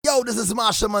Yo, this is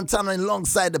Marshall Montana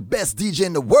alongside the best DJ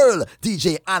in the world,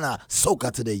 DJ Anna, Soca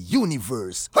to the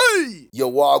universe. Hey!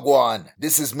 Yo, Wagwan,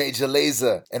 this is Major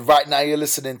Lazer, and right now you're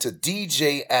listening to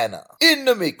DJ Anna. In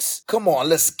the mix. Come on,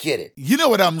 let's get it. You know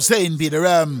what I'm saying,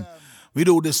 Peter? We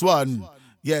do this one,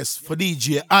 yes, for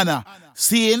DJ Anna.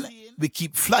 Seeing we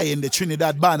keep flying the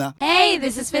Trinidad banner. Hey,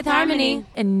 this is Fifth Harmony.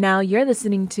 And now you're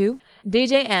listening to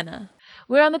DJ Anna.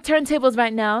 We're on the turntables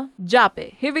right now. Drop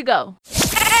it. Here we go.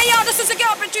 Hey, yo, this is a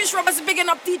girl, Patrice Roberts, bigging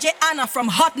up DJ Anna from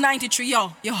Hot 93.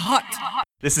 Yo, you're hot.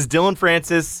 This is Dylan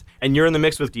Francis, and you're in the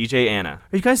mix with DJ Anna.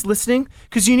 Are you guys listening?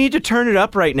 Because you need to turn it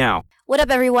up right now. What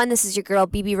up, everyone? This is your girl,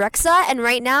 BB Rexa, and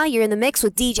right now you're in the mix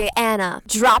with DJ Anna.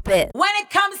 Drop it. When it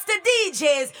comes to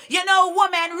DJs, you know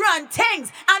women run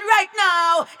things, and right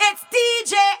now it's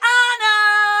DJ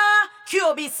Anna.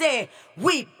 QB say,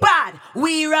 we bad,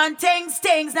 we run things,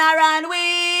 now run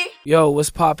we. Yo, what's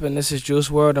poppin'? This is Juice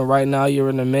WRLD, and right now you're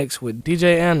in the mix with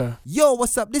DJ Anna. Yo,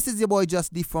 what's up? This is your boy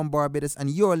Just D from Barbados, and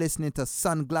you're listening to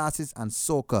Sunglasses and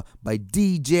Soca by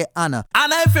DJ Anna.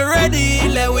 And if you're ready,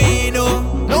 let we know.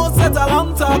 No set a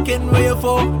long talking way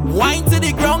for. Wine to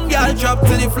the ground, girl, drop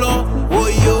to the floor. Whoa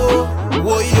yo.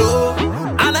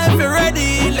 And if you're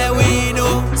ready, let we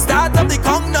know. Start up the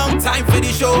countdown, time for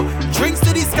the show. Drinks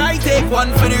to the sky, take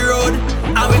one for the road.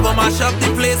 And we gon' mash up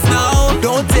the place now.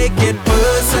 Don't take it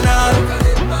personal.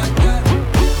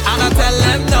 And I tell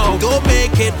them no, don't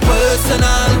make it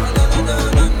personal.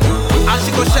 And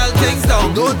she go shell things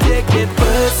down, don't take it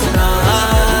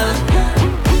personal.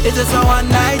 It's just a one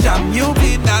night jam, you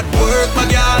did not work, my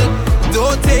girl.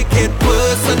 Don't take it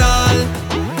personal.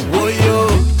 Oh yo,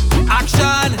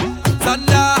 action,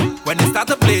 thunder. When they start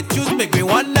to play tunes, make me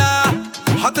wonder.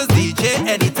 Hottest DJ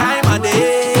anytime of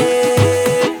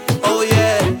day. Oh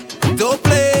yeah, don't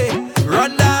play,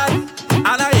 run that. And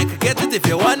I you can get it if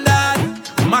you want that.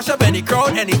 Mash up any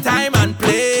crowd anytime and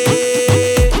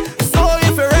play. So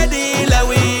if you're ready, let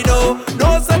we know.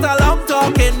 Don't set a long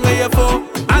talking way for.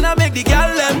 And I make the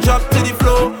girl them drop to the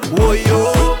floor. Whoa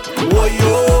yo.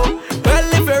 Well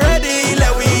if you're ready,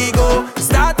 let we go.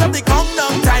 Start up the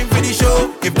countdown, time for the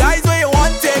show. If guys where you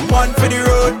want, take one for the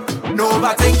road. No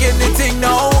overthinking the thing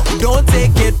now. Don't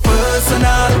take it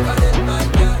personal.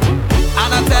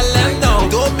 And I tell them no,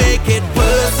 don't make it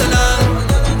personal.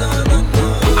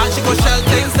 And she go shell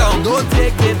things down. Don't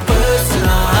take it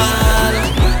personal.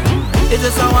 It's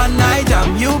just a one night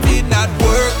jam. You did not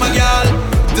work, my girl.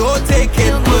 Don't take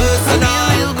it personal.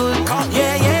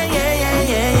 Yeah.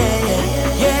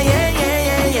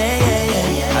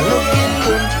 I'm looking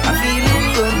good, I'm feeling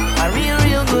good, I'm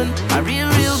real good, I'm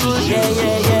real good.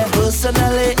 Yeah.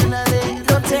 Personally,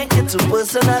 don't take it too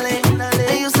personally.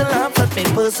 They used to laugh at me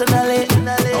personally.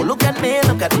 Now look at me.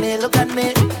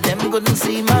 Them couldn't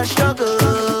see my struggle.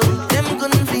 Them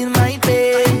couldn't feel my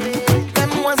pain.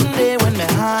 Them wasn't there when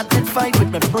my heart did fight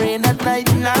with my brain at night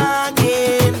and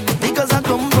again. Because I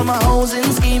come from a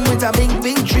housing scheme with a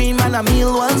big dream, and a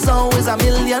meal was always a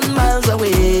million miles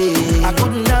away. I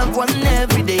couldn't have one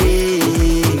every day.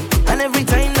 And every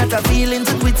time that I feel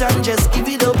into quit and just give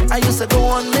it up, I used to go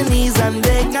on my knees and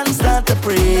beg and start to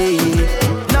pray.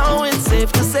 Now it's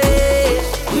safe to say,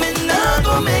 me not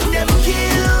gonna make them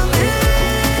kill me.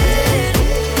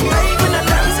 Like when I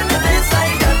dance in the dance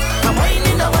like that, I'm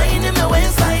whining my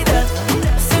waist like that.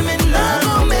 Say me not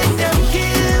gonna make them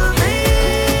kill me.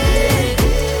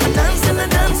 I dance in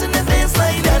the dance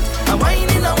like that, I'm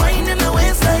whining my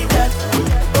waist like that.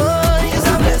 Oh, it's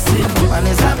a blessing, and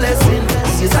it's a blessing.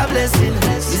 It's a blessing,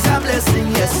 it's a blessing,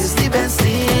 yes, it's the best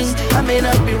thing. I may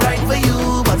not be right for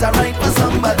you, but I'm right for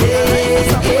somebody. Yeah.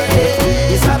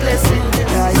 It's a blessing,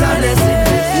 it's a blessing,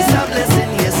 it's a blessing,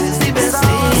 yes, it's the best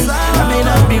thing. I may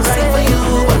not be right for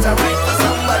you, but I'm right for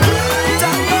somebody.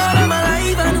 Thank God I'm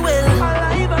alive and well.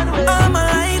 I'm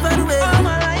alive and well.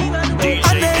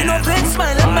 And there's no big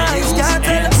smile in my eyes, can't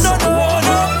tell them no.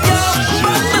 Yeah,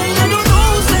 but I don't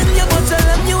know, send you, but tell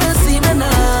them you will see me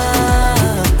now.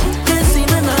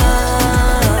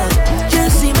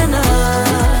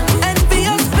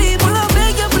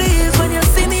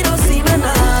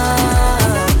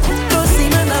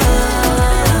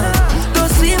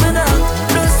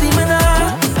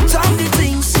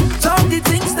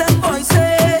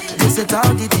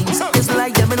 All the things, it's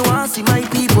like them and want to see my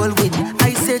people win.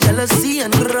 I say jealousy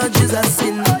and grudges are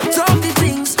sin. Talk the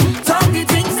things,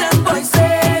 them boys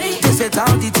say. They said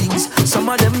all the things, some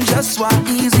of them just want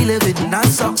easy living. Not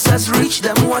success reach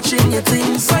them watching your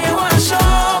things. So you want to show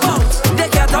out, they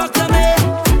can't talk to me.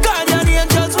 Guardian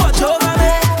angels watch over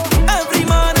me. Every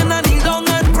morning I kneel down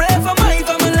and pray for my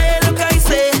family. Look I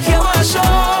say, you want to show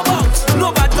out,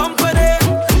 no bad company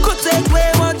could take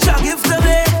away what you give to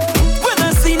me. When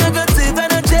I see negative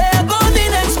energy,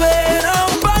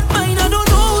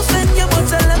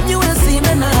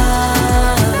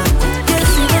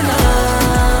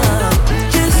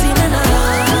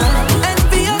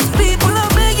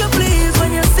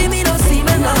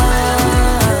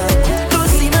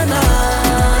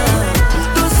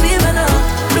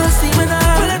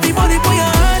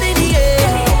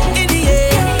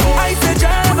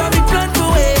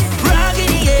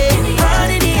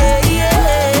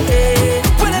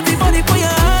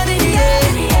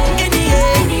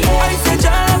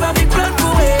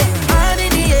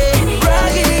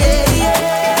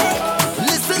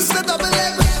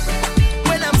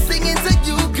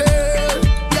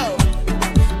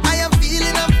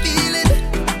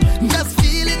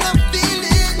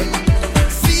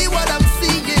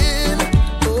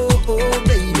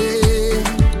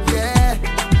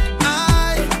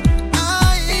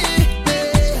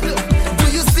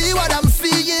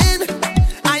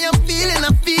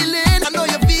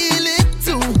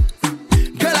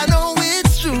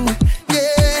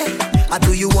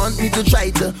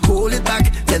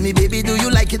 me, baby, do you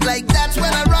like it like that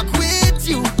when I rock with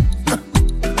you?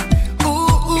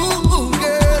 Ooh,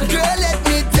 girl, let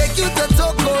me take you to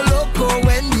Toco Loco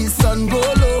when the sun go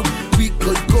low. We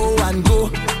could go and go,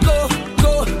 girl,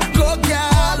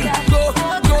 go.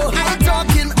 I'm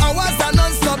talking hours and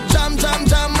non-stop jam.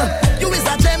 You is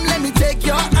a gem, let me take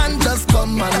your hand, just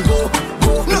come and go,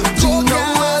 girl.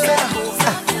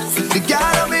 The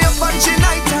girl me up when she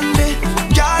night and day.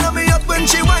 Girl me up when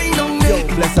she wind on me.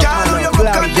 Girl you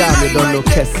rock on the line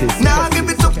right there. Now give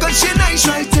it up 'cause she nice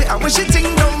right there. And when she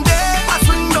ting down there, I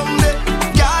swing down there.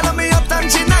 Girl me up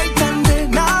and she night and day.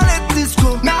 Now let this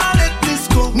go.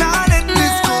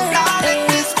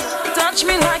 Touch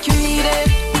me like you need it.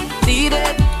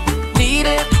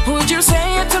 Would you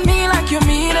say it to me like you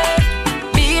mean it?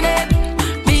 Beat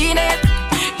it.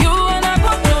 You and I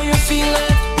both know you feel it.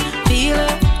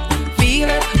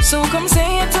 So come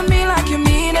say it to me like you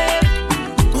mean it.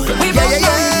 We both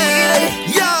know you need it.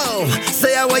 Yo,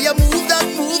 say how you move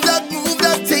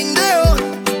that thing there.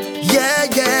 Yeah.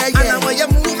 And how you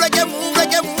move like you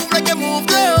move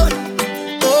there.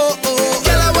 Oh.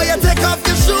 Girl, how you take off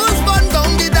your shoes, burn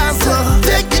down the dance floor.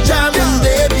 Take the jamming,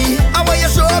 baby. How you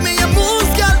show me your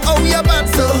moves, girl, how you bad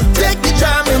so. Take the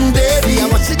jamming, baby. I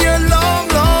watch it here long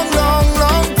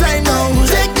time now.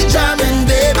 Take the jamming,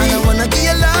 baby. And I wanna give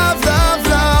you love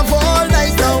all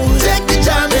night now. Take the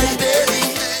jamming, baby.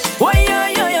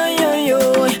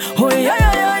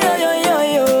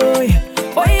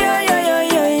 Oh yeah.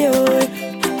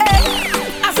 Hey,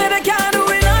 I said I can't do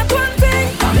it not one thing.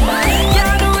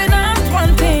 Can't do it not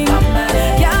one thing.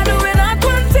 Can't do it not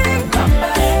one thing.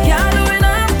 Can't do it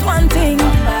not one thing.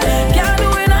 Can't do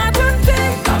it not one thing.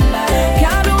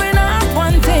 Can't do it not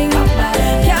one thing.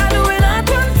 Can't do it not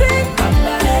one thing.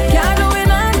 Can't do it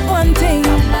not one thing.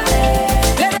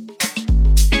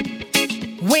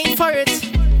 Wait for it,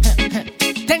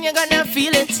 then you're gonna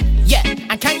feel it. Yeah,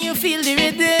 and can you feel the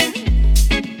rhythm?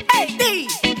 Hey, D,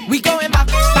 we going back.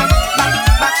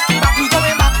 We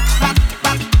going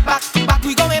back.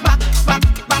 We going back.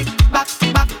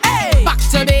 Hey, back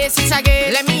to basics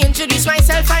again. Let me introduce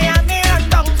myself. I am Aaron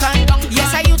Duncan.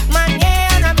 Yes, a youth man,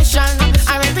 yeah, on a mission.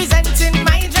 I'm representing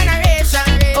my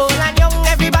generation. Old and young,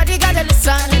 everybody gotta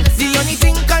listen. The only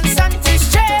thing constant is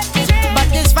change, but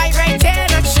this fight right here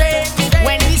not strange.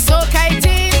 When we so kite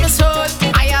in the soul,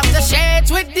 I have to share it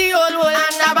with the old world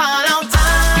and the ball out.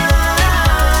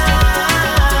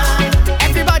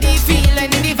 Everybody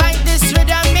feeling the vibe, this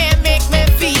rhythm may make me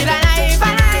feel alive.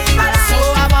 So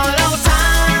I'm all out.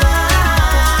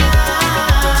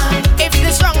 If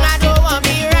this wrong, I don't want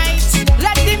me right.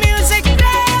 Let the music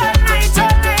play all night.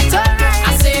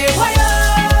 I say,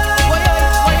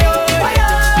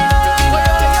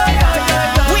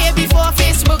 way before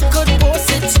Facebook could post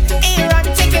it. Aaron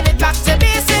taking it back to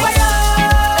basics.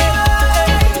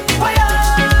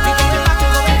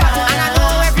 And I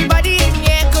know everybody in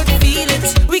here could feel it.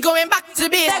 We going back to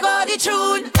basics. There go the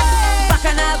tune.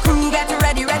 Bacchanal crew, get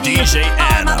ready. DJ All my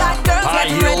Anna, bad girls, high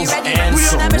get ready. heels and We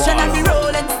on a mission and we Serato.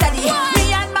 rolling steady. Me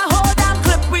and my whole damn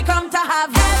clip, we come to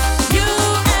have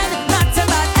F-U-N, not to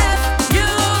bad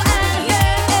F-U-N.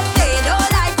 Yeah, if they don't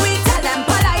like, we tell them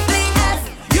politely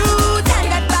F-U-10.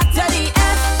 Get back to the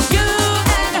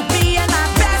F-U-N. Me and my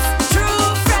best true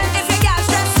friend. If your girl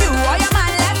stress you or your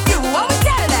man left you, what we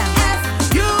tell them?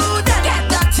 F-U-10. Get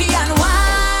dirty and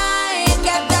wine.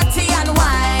 Get dirty and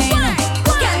wine.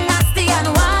 Get nasty and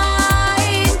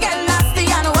wine. Get nasty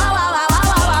and wine.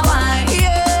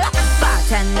 Yeah.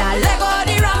 Bartender, let go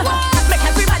the rum. Make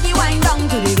everybody wind down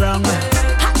to the ground.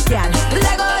 Hot girl,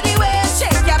 let go the waist.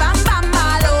 Shake your bam bam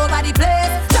all over the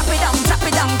place. Drop it down, drop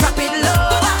it low.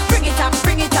 Bring it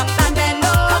up and bend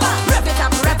low. Rev it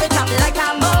up like a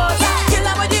motor. Kill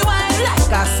 'em with the wine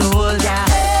like a soldier.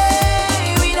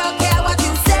 Hey, we don't care what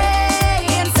you say.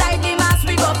 Inside the mask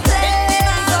we go play.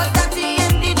 So dirty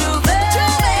in the duvet.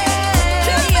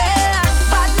 Yeah.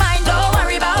 Bad mind, don't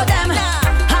worry about them.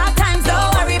 Hard times,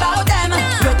 don't worry about them.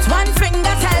 With one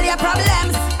finger, tell your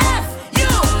problems.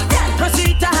 F-U-N.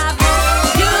 Proceed to have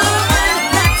F-U-N.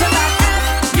 Not to bad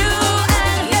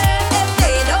F-U-N. Yeah. If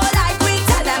they don't like, we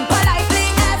tell them politely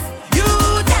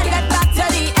F-U-10. Get back to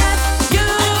the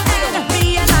F-U-N. Me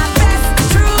and my best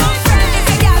true friend. If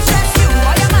your girl stress you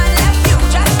or your man left you,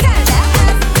 just tell them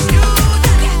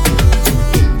F-U-10.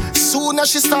 Soon as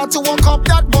she start to walk up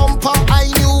that bumper, I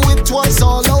knew it was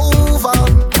all over.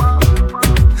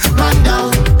 Man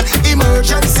down,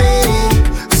 emergency.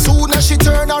 Soon as she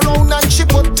turned around and she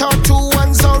put her two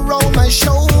hands around my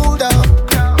shoulder,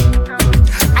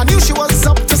 I knew she was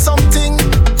up to something.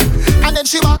 And then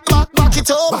she back it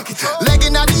up. Leg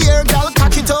in the air, girl,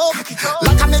 cock it up.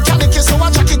 Like a mechanic, so I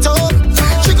jack it up.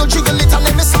 She Jiggle, jiggle it and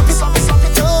let me suck it, suck it, suck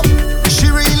it up. She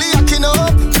really acting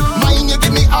up. Mind you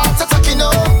give me heart attacking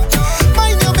up.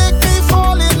 Mind you make me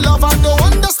fall in love. I don't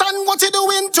understand what you're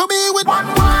doing to me with one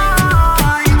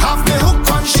wine. Have me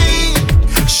hook on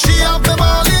she have me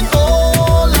balling.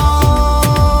 Oh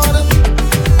Lord,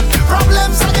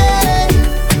 problems again.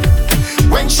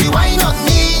 When she whine on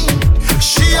me,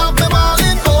 she have me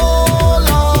balling. Oh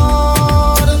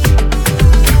Lord,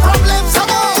 problems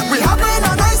again. We having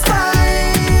a nice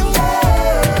time,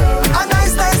 a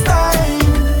nice, nice time,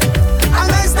 a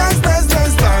nice, nice, nice,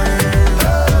 nice time.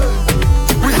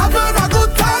 We having a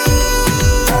good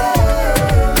time,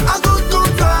 a good,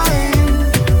 good time,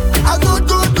 a good,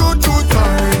 good, good, good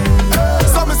time.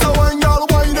 So me say wine, girl,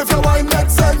 wine if your wine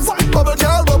makes sense. Bubble,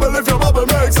 girl, bubble if your bubble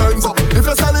makes sense. If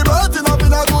you're celebrating,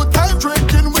 having a good time,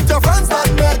 drinking with your friends, that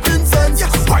making sense.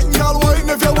 Wine, girl, wine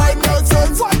if your wine makes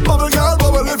sense. Bubble, girl,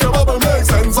 bubble if your bubble makes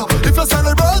sense. If you're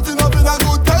celebrating, having a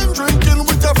good time, drinking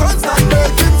with your friends, that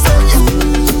making sense.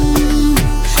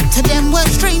 To them we're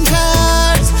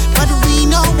strangers, but we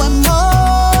know we're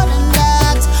more than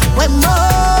that. We're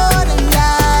more than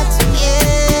that,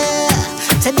 yeah.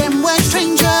 To them we're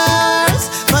strangers,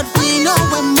 but we know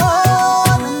we're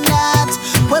more than that.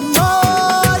 We're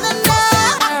more than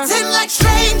that. Acting like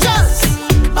strangers,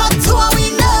 but who are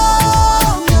we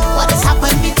know? What has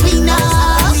happened between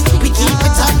us? We keep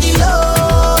it on the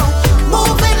low.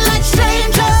 Moving like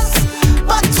strangers,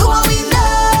 but who are we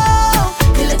know?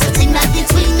 The little thing that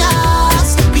between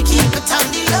us, we keep it on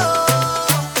the low.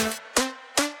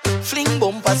 Fling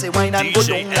bumper, say wine and go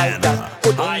down like that.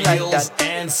 Go down like that.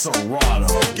 And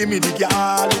Serato. Give me the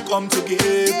girl who come to give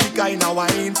the kind of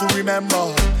wine to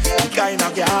remember. The kind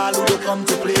of girl who don't come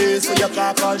to play, so you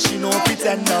can't call she no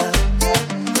pretender.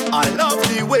 I love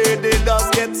the way they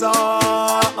just get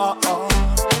on.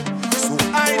 So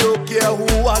I don't care who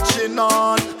watching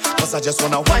on. Cause I just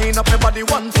wanna wind up my body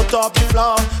 1 foot off the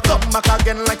floor. Come back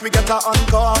again like we get a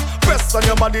encore. Press on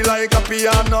your body like a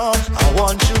piano. I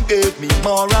want you give me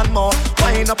more and more.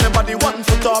 Wind up your body 1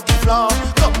 foot off the floor.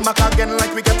 Come back again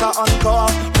like we get a encore.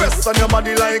 Press on your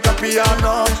body like a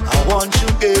piano. I want you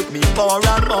give me more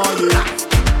and more, yeah.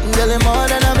 Girl, you're more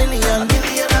than a million.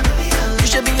 You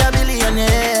should be a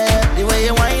billionaire. The way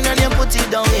you whine and you put it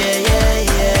down, yeah, yeah,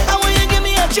 yeah. I want you give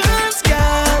me a chance,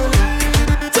 girl,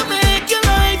 to make your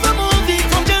life a movie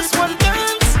from just one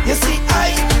glance. You see,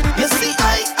 I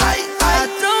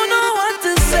don't know what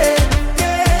to say.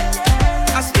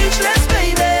 Yeah, I'm speechless,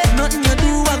 baby. Nothing you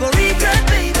do, I go regret,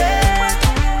 baby.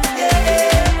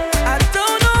 Yeah, I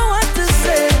don't know what to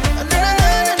say.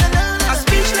 I'm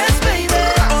speechless, baby.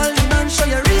 All the man show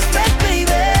you respect,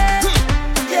 baby.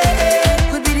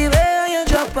 Yeah, could be the way you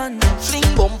drop and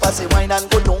fling bumper, say wine and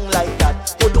go down like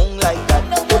that. Go down like that.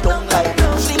 Go down like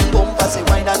that. Fling bumper, say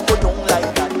wine and go down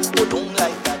like that. Go down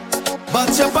like that.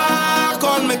 But your back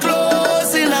on me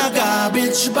clothes in a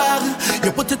garbage bag.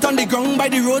 You put it on the ground by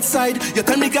the roadside. You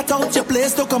tell me get out your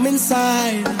place to come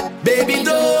inside. Baby,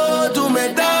 don't do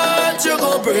me that. You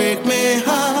go break my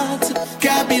heart.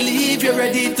 Can't believe you're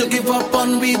ready to give up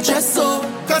on me just so.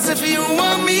 Cause if you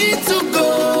want me to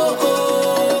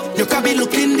go, you can't be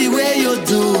looking the way you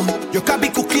do. You can't be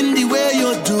cooking the way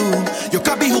you do. You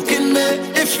can't be hooking me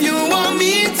if you want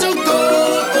me to go.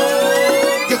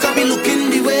 You can't be looking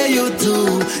the way you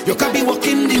do. You can't be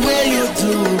walking the way you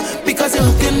do. Because you're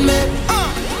hooking me.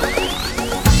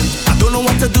 I don't know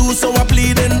what to do, so I'm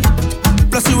pleading.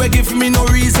 Plus you ain't give me no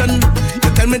reason. You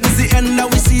tell me this the end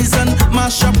of the season.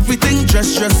 Mash up everything,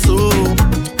 dress so.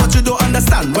 But you don't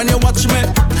understand when you watch me.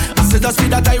 I said just be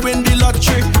that I win the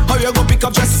lottery. How you go pick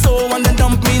up just so and then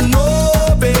dump me?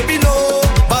 No, baby, no.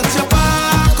 But your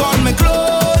back on me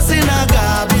clothes in a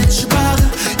garbage bag.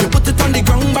 You put it on the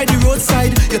ground by the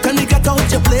roadside. You tell me get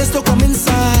out your place to come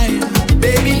inside.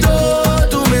 Baby,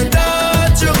 don't do me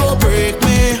that. You go break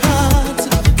my heart.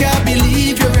 Can't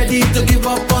believe you're ready to give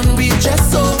up on me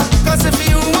just so. Cause if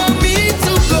you want me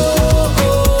to go,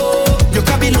 you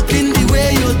can't be looking the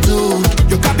way you do.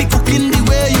 You can't be cooking the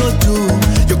way you do.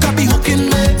 You can't be hooking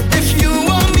me if you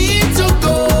want me to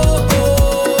go.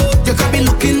 You can't be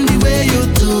looking the way you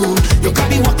do. You can't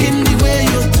be walking the way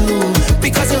you do.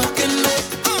 Because you're hooking me.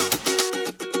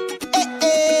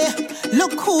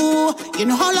 Look who, you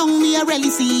know how long me I really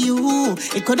see you.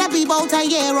 It could have been about a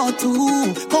year or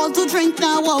two. Call to drink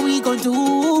now, what we go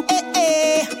do?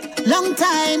 Long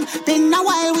time, been a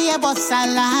while we have us a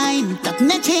line. Nothing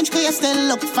to change cause you still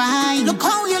look fine. Look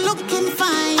how you looking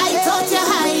fine. I thought you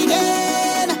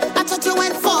hiding, I thought you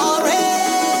went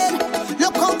foreign.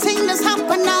 Look how things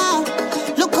happen now.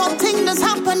 Look how things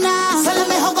happen now. So let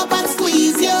me hug up and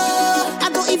squeeze you. I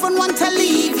don't even want to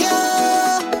leave you.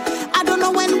 I don't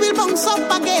know when we'll bounce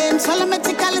up again.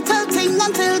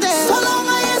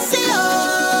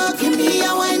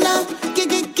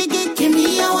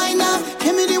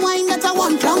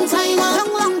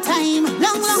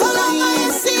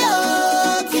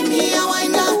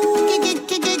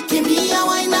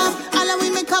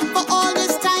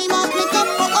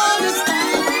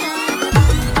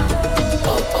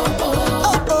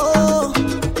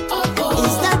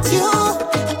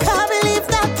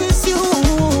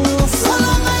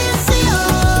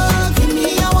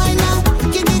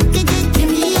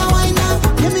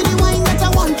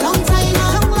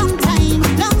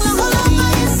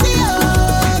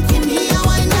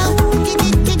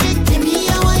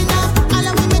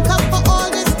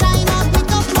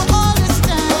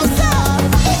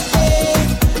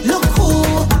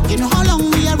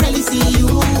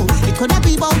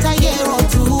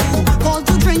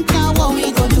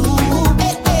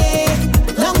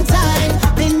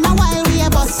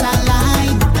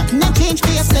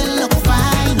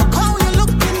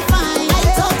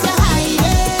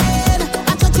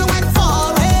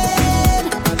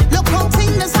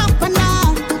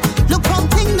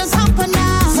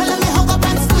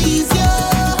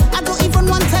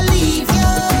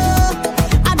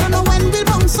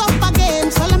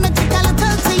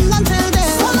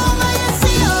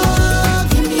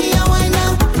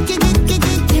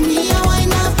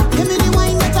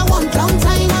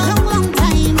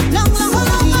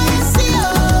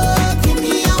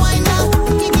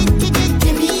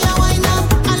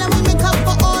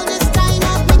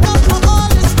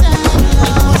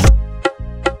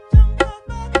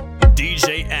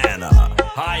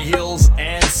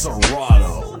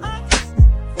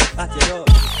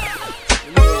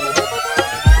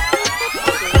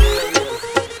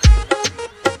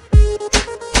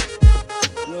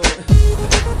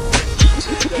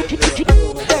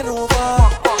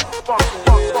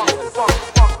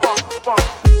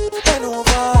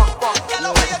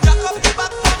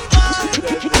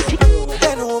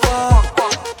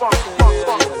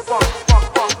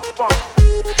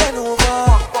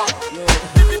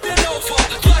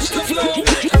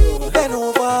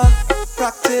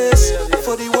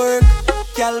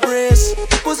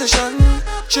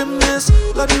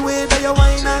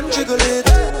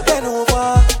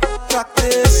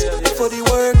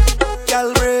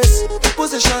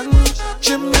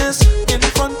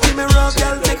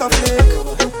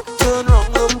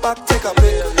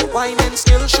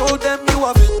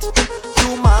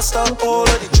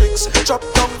 the tricks. Drop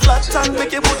down flat and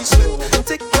make your body slip.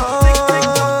 Tick tock,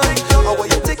 how are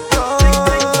you tick tock?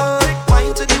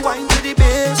 Wine to the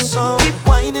bass now. Keep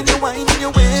whining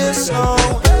your waist now.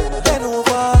 Bend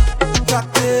over,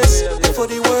 practice for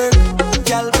the work.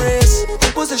 Gal brace,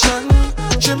 position,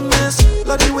 gymnast.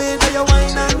 Love the way that you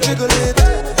whine and jiggle it.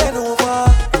 Bend over,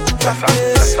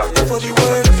 practice for the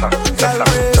work. Gal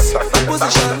brace,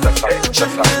 position,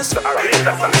 gymnast. More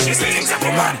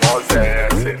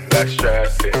dancing, less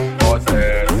stressing. More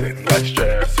dancing, less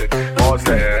stressing. More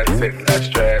dancing, less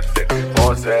stressing.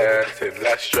 More dancing,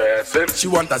 less stressing. She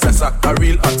want a zessa, a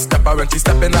real hot stepper. When she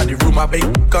step in the room, a big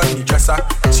gunny dresser.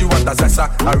 She want a zessa,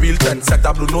 a real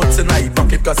trendsetter. Blue notes in her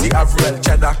pocket cause he have real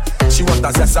cheddar. She want a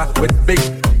zessa with big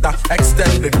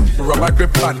extended rubber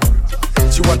grip band.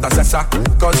 She want a zessa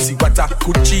cause he got a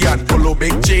Gucci and polo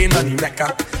big chain on the neck.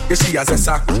 Yeah, she a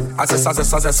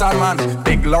zessa man.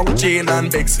 Big long chain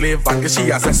and big slave band. Yeah, she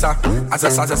a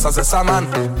zessa man.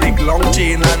 Big long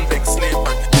chain and big slave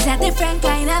band. It's a different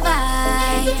kind of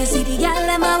vibe. You see the girl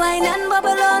them a wine and bubble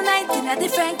all night in a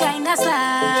different kind of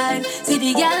style. See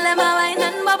the girl them a wine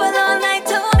and bubble all night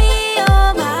to me,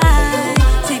 oh my.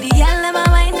 See the girl them a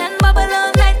wine and bubble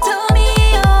all night to me,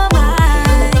 oh my.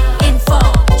 In 4,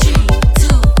 3,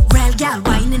 2, real girl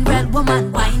whining, real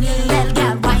woman whining, real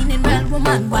girl whining, real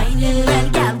woman whining, real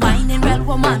girl whining, real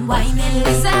woman whining.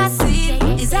 It's a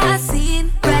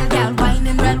scene, real girl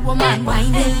whining, real woman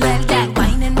whining, real girl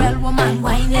whining, real woman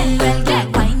whining, real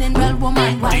girl whining, real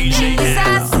woman whining. It's a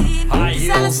scene,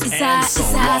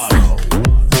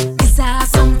 it's a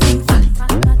something fun,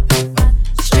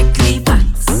 strictly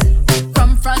facts,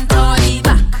 from front or the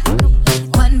back.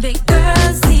 One big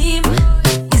girl's team,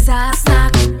 it's a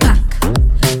snack pack,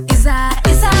 it's a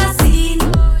scene,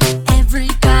 every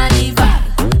carnival,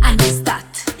 and it's that.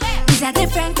 It's a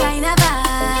different kind of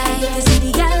vibe. You see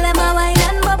the girl them a wine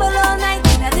and bubble all night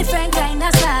in a different kind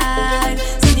of style.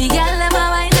 See the girl them a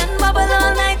wine and bubble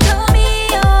all night to me,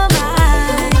 oh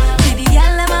my. See the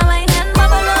girl them a wine and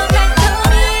bubble all night to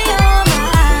me, oh my.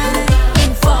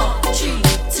 In 4, 3,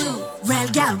 2, real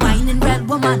girl whining, real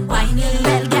woman whining,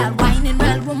 real girl whining,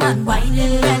 real woman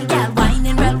whining, real girl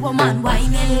whining, real woman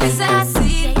whining. It's a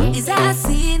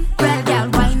scene, real girl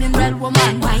whining, real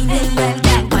woman whining, real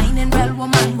girl whining, real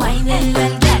woman whining,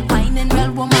 real girl whining,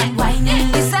 real woman whining.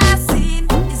 It's a scene,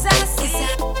 it's a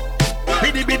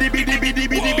Bidi bidi bidi bidi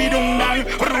bidi bidung dang,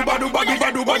 ruba duba duba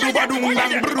duba duba dung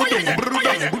dang, brudung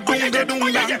brudung budung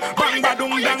gedung dang, bang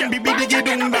badung dang, bibi digi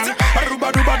dung dang,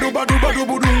 ruba duba duba duba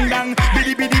duba dung dang,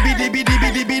 bidi bidi bidi bidi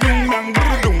bidi bidung dang,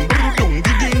 brudung brudung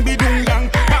diging bidung dang,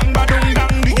 bang badung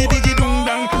dang, digi digi dung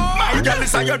dang. My girl,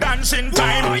 this is your dancing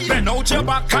time. Bend out your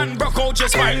back and broke out your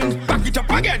spine. Back it up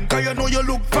again, cause you know you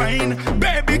look fine.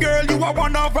 Baby girl, you are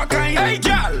one of a kind. Hey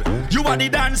girl, you are the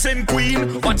dancing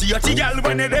queen. What you the girl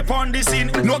when they on the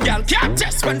scene? No girl can't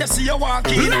test when they see you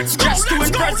walking. Let's go, just to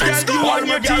impress girl, you and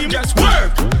your team. Just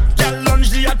work, girl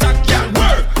lunge the attack, girl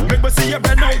work. Make me see you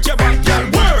bend out your back, girl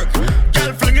work.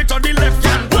 Girl fling it on the left,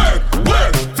 girl work,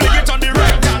 work. Fling it on the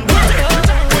right, girl work.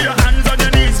 Put your hands on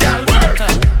your knees, girl work.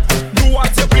 Do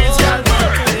what you please, girl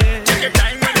work. Take your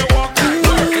time when you walk, girl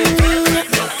work.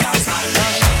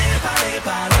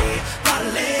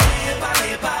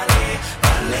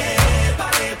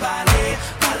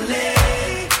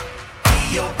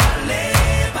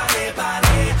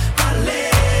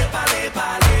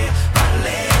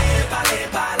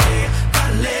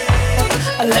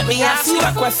 Let me ask you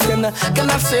a question. Can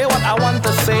I say what I want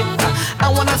to say? I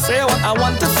wanna say what I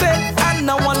want to say, and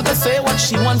I want to say what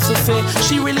she wants to say.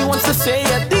 She really wants to say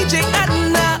it. DJ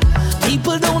Anna,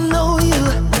 people don't know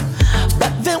you,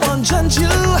 but they won't judge you.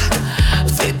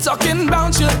 They talking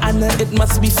about you, and it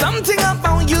must be something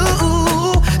about you.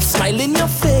 Smile in your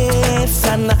face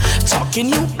and talking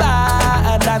you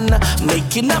bad and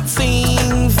making up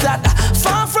things that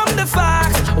far from the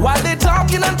fact. While they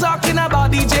talking and talking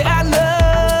about DJ Anna,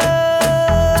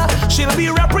 she'll be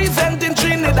representing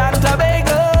Trinidad and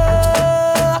Tobago.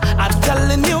 I'm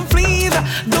telling you, please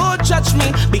don't judge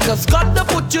me, because God to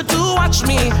put you to watch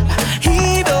me.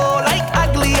 He don't like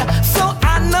ugly, so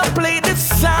Anna play this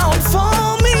sound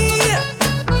for me.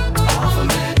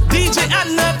 DJ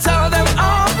Anna, tell them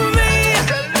off me.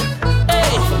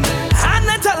 Hey,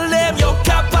 Anna, tell them yo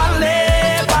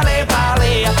capale, pale,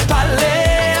 pale, pale,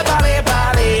 pale, pale,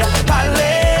 pale,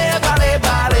 pale,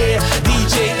 pale.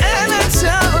 DJ Anna,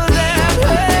 tell them,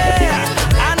 hey,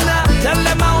 Anna, tell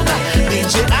them out.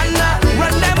 DJ Anna,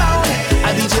 run them out.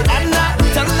 And DJ Anna,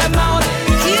 tell them out.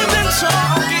 Keep them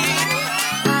talking.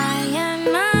 I am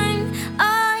mine,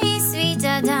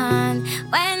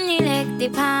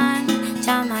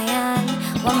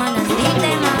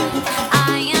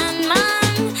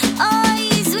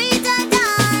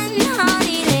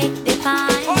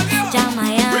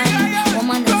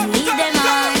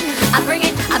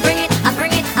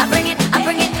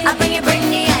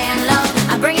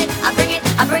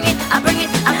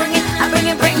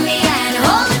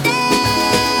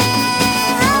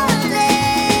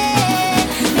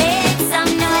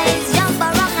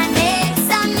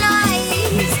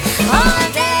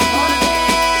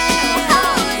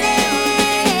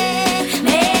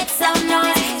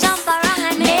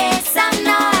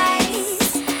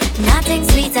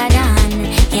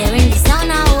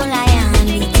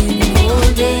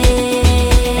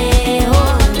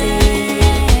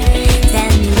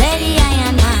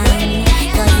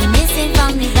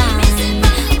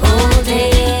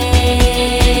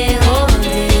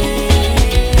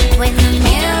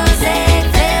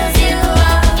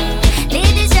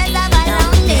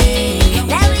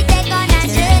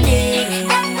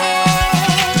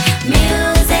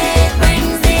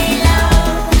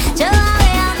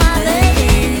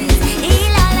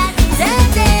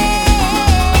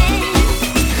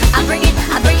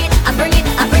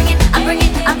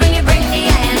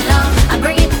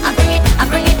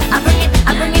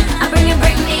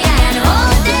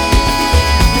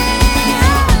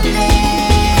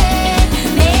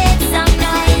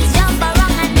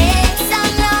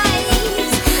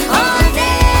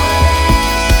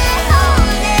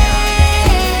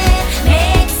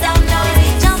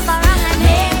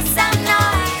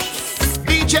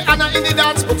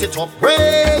 it up,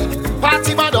 way.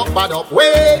 Party bad up,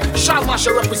 way.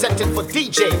 Shalmasha representing for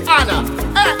DJ Anna.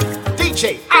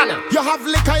 DJ Anna. You have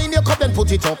liquor in your cup, then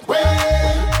put it up, way.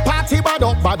 Party bad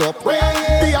up, way.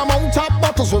 The amount of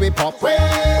bottles we pop, way.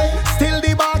 Still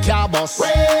the bar can't bust,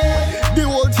 way. The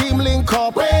whole team link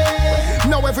up, way.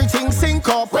 Now everything sync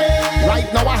up, way.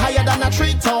 Right now we're higher than a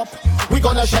treetop. We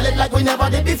gonna shell it like we never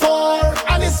did before.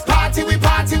 And it's party, we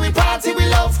party, we party, we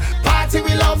love. Party,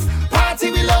 we love.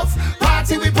 Party, we love.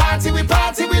 Party, we party, we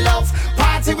party, we love.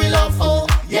 Party, we love. Oh,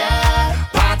 yeah.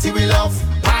 Party, we love.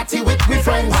 Party with we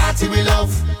friends. Party, we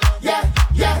love. Yeah,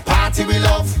 yeah. Party, we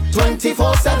love.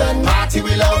 24/7. Party,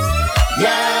 we love.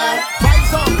 Yeah.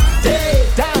 Vibes up, day,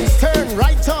 dance, turn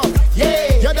right up.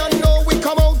 Yeah. You don't know we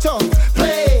come out up.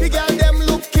 Play. The girl them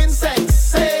looking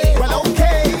sexy. Well,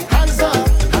 okay. Hands up.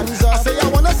 I say I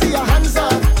wanna see your hands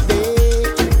up.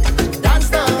 Dance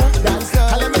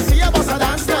now. Let me see your boss a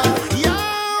dance now.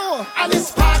 Yo, and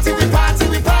it's party, we party,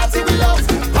 we party, we love.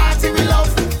 Party, we love.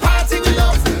 Party, we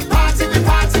love. Party, we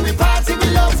party, we party, we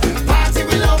love. Party,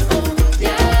 we love.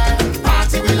 Yeah.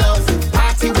 Party, we love.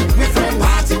 Party with we friends.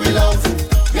 Party, we love.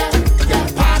 Yeah, yeah.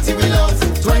 Party, we love.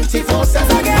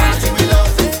 24/7. Party, we love.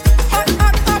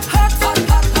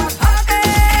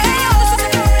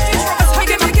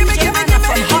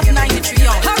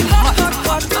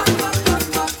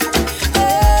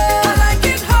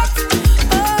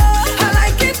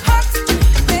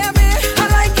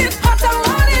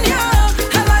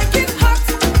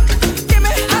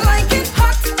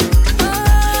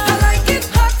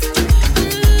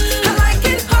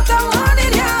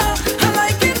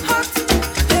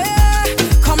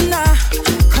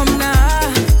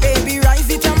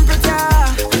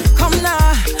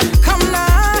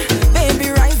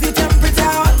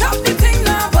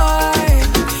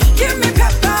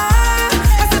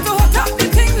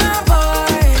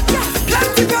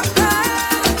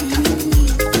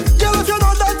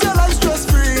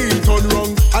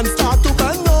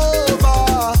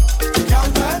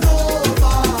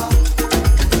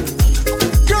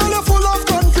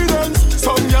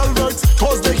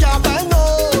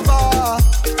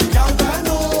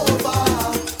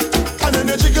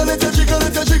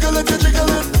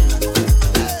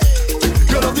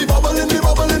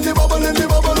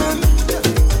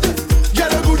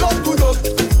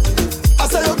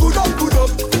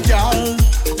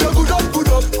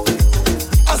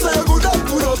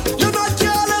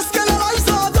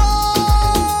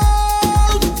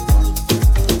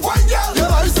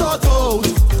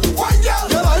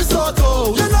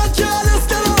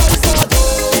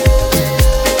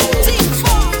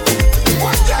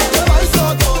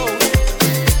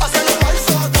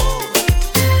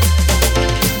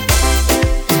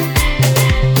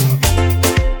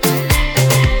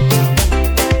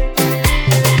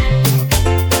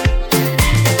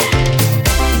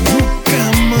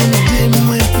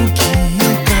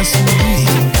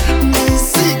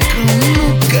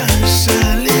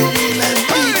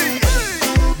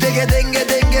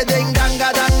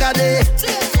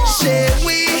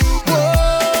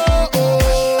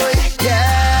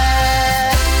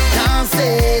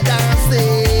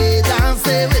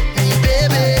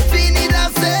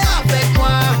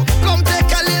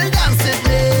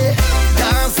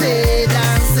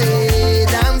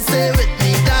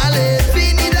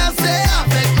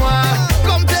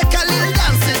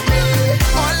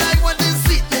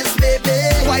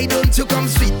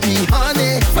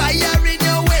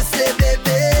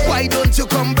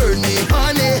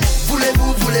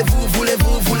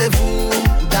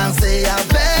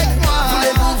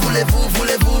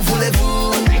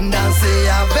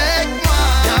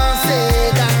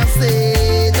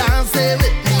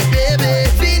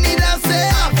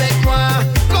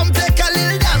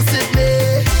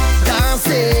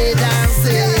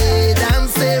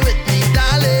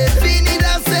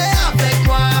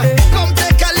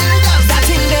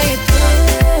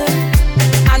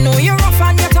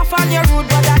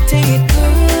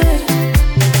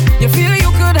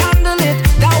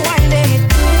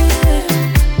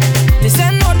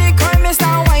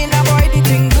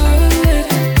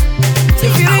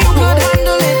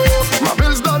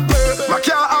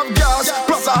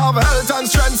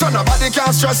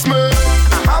 Stress me.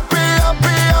 Happy,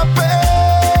 happy, happy.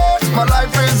 My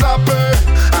life is happy.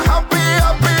 Happy,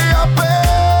 happy, happy.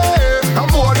 I'm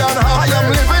more than happy. I am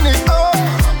living it up,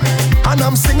 and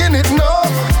I'm singing it now.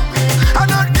 I'm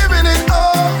not giving it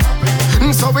up.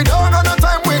 So we don't have no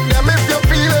time with them if you're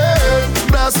feeling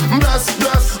blessed, blessed,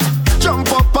 blessed.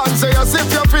 Jump up and say yes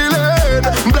if you're feeling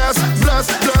blessed,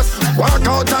 blessed, blessed. Walk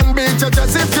out and beat your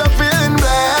chest if you're feeling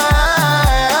blessed.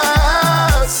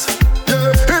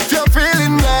 Yeah, if you're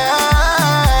feeling blessed.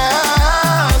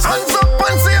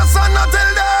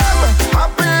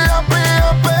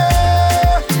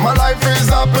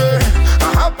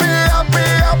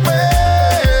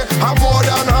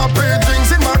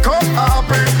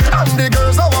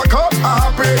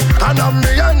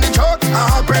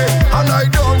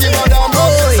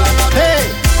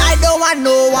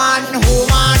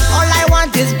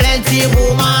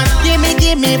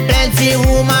 me plenty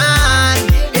woman.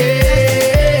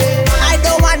 Yeah. I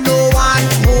don't want no one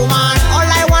woman. All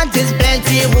I want is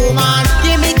plenty woman.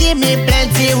 Give me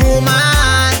plenty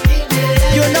woman.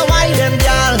 You know why them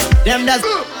girl, them does,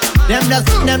 them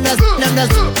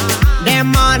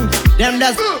man, them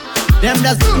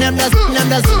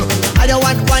does. I don't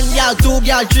want 1 girl, 2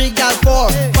 girl, 3 girl,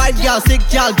 4, 5 girl,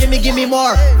 6 girl. Give me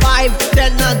more. 5,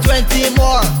 10, and 20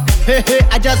 more.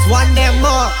 I just want them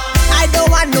more. I don't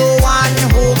want no one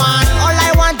woman. All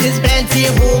I want is plenty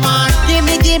woman. Give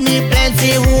me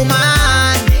plenty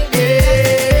woman.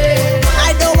 Yeah.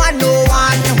 I don't want no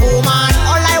one woman.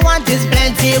 All I want is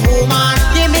plenty woman.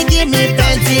 Give me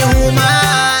plenty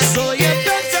woman. So you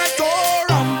better don't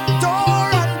run.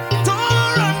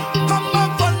 Come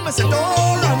back on me, say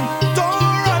don't run.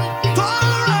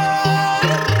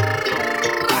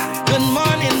 Good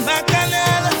morning,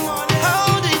 Bacchanal.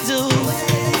 How do you do?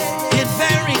 Get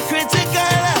very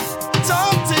critical.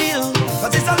 Talk to you,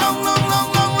 but it's a long road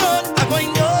I'm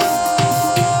going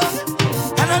on.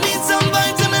 And I need some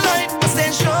vibes in my life. I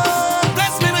stay strong.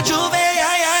 Bless me with Juve.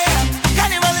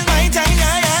 Carnival is my time.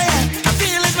 I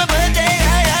feel it's my birthday.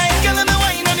 Girl, let me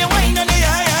wine on you,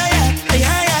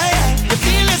 The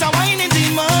feel is a whining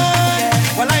demon.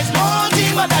 Well, I'm more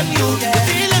demon than you. The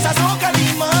feel is a soca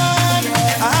demon.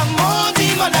 I'm more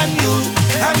demon than you.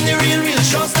 I'm the real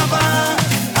showstopper.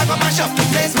 I got mash up the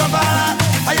place, Baba.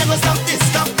 I ever stop this.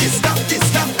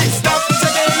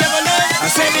 Today you ever learn? I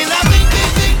said in a big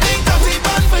dirty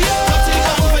band for you.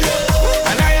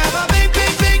 And I have a big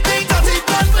dirty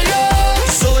plan for you.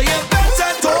 So you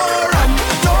better don't run.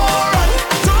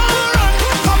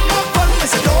 Come up on me,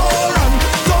 say don't run.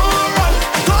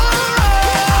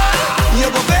 You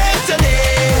go beg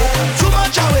today, too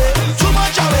much away.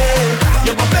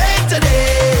 You go beg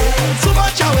today, too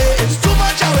much away. It's too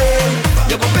much away.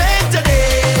 You go beg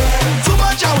today, too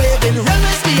much away. Been real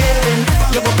misbehaving.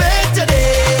 You go beg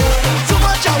today, too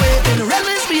much away. Been real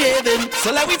misbehaving.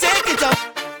 So let me take it up.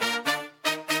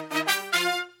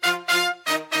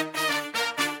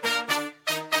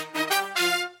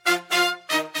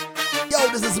 Yo,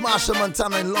 this is Marshall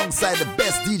Montana alongside the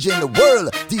best DJ in the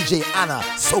world, DJ Anna,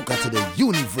 soca to the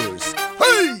universe.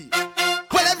 Hey!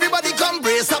 Well, everybody come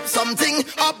brace up something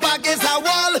up against a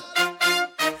wall.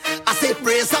 I say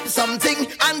brace up something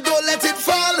and don't let it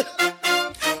fall.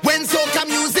 When soca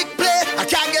music play, I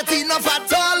can't get enough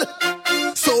at all.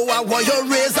 So I want you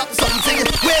raise up something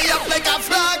way up like a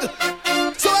flag.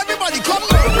 So everybody come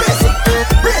now, brace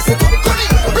up, come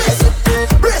in,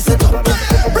 brace it up.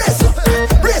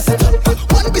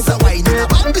 One piece of wine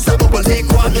and one piece of bubble, take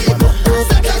one in. Take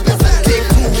 2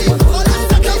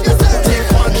 in.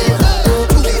 Take 1 in.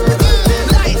 2 in.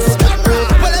 Lights, camera.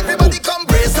 Well, everybody come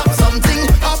brace up something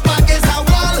up against a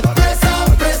wall. Brace up.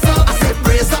 I said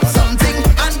brace up something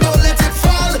and don't let it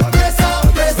fall. Brace up.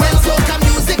 When soca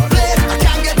music play, I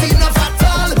can't get enough at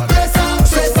all.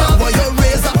 So boy, you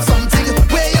raise up something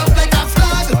way up like a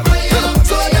flag.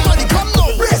 So everybody come now.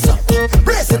 Brace up.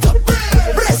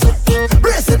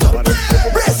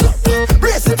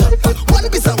 One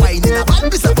piece of wine and one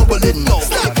piece of bubble in.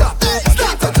 Start up.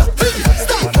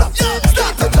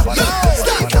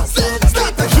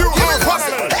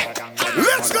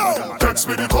 Let's go. Text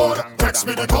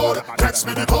me the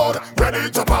code. Ready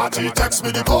to party. Text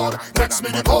me the code.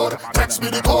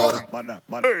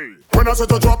 Hey. When I say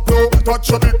to drop low, touch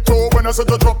your big toe. When I say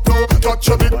to drop low, touch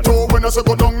your big toe. When I say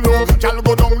go down low, gal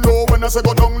go down low. When I say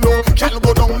go down low, gal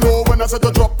go down low. When I say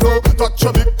to drop low, touch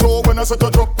your big toe. When I say to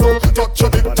drop low, touch your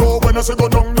big toe. When I say go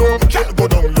down low, gal go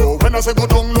down low. When I say go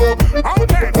down low,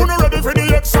 okay. Who not ready for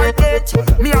the excitement?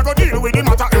 Me I go deal with the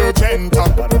matter urgent.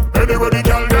 Anywhere the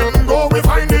gal them go, we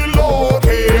find the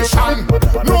location.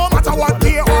 No matter what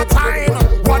day or time,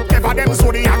 whatever them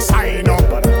so the act sign up.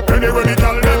 Anywhere the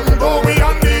gal them go, we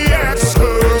on the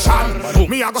excursion.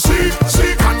 Me I go seek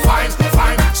and find,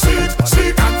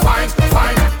 seek and find.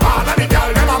 All of the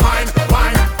gal them a mine.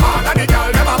 All of the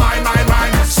gal them a mine.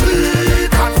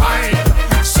 Seek and find.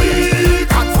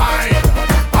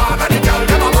 All of the gal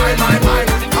them a mine.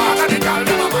 All of the gal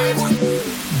them a mine.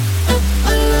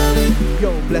 Yo,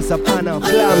 bless up Anna,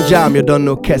 Glam Jam, you don't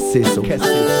know Kessie, so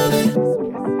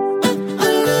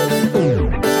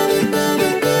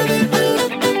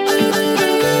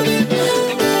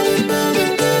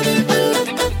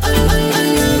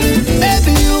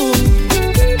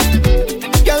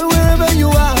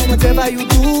whatever you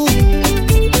do,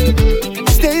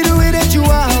 stay the way that you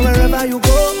are wherever you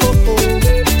go.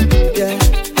 Yeah,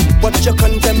 what you're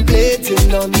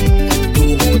contemplating on,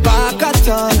 don't hold back at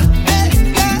all. Hey,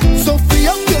 yeah. So free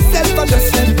up yourself and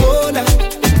just let go now.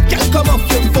 Can't come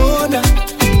off your phone.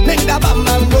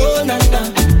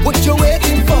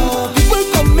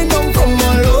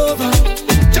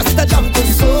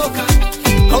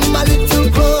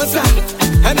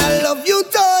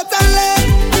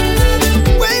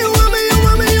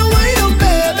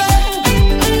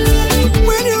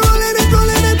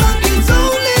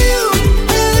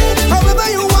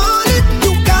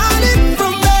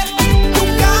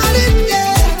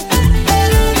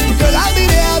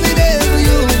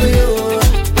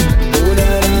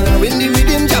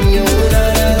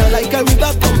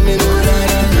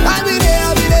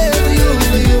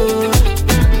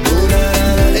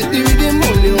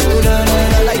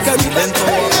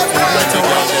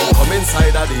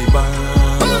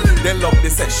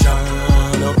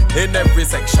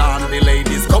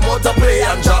 out to play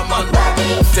and jam and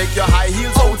take your high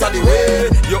heels out of the way.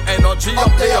 Your energy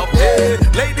up there.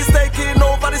 Ladies taking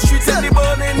over the streets and the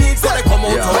burning heat, so they come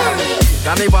out to play.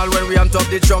 Carnival when we on top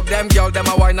the truck, them girl them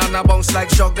a wine and a bounce like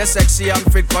shock. They sexy and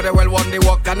fit for the well one they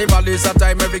walk. Carnival is a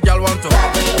time every girl want to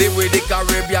live with the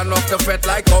Caribbean, love to fet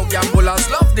like how gamblers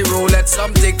love the roulette.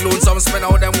 Some take loans, some spend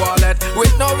out them wallet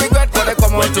with no regret, but they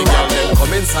come out to girl them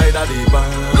come inside of the bar.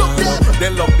 They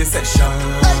love the session.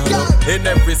 In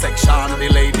every section, the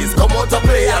ladies come out to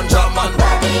play and jam and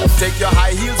take your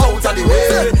high heels out of the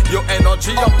way. Your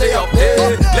energy up there.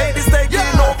 Ladies taking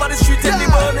over the street in the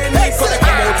burning heat, so they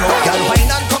come out to girl, wine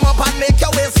and come up and make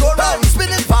your waist go round. Spin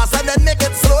it fast and then make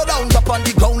it slow down. Up on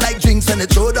the ground like drinks when it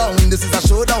throw down. This is a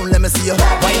showdown, let me see you.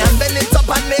 Wine and bend it up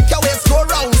and make your waist go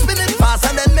round. Spin it fast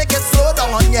and then make it slow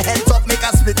down. On your head top, make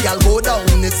a split, girl, go down.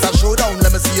 It's a showdown,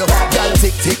 let me see you. Girl,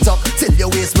 tick tock till your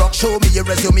waist rock. Show me your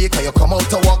resume, can you come out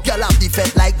to walk? Girl, have the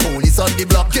fet like police on the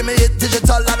block. Give me it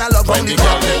digital analog on the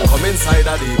girl, them come inside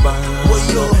of the bar.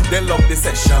 They love the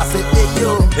session.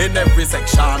 In every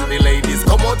section, the ladies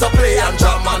come out to play and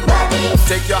jam and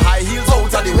take your high heels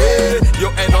out of the way.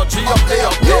 Your energy up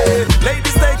there.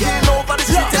 Ladies taking over the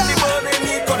street and the burning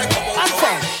heat, gonna come out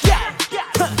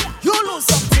to You lose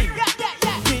something.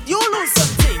 Did you lose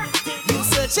something? You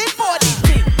searching for the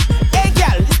thing. Hey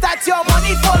girl, is that your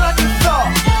money fall on the floor?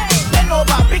 Bend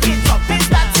over, pick it up. Is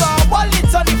that your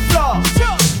wallet on the floor?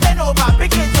 Bend over,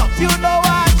 pick it up. You know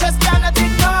I just cannot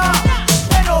ignore.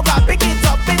 Bend over, pick it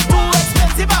up. It's too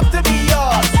expensive up to be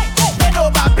yours. Bend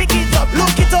over, pick it up.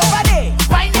 Look it over there.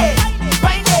 Find it.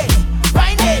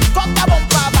 Cock the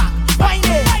bumper back. Find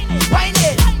it.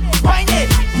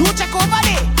 You check over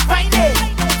there. Find it.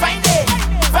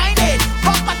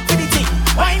 Come back to the thing.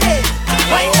 Find it.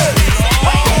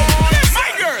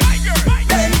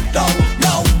 Bend down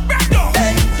now.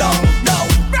 Bend down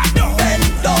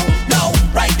now.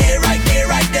 Right there.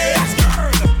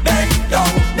 Bend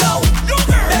down now. Bend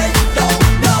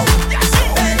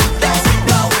down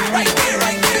now. Right there.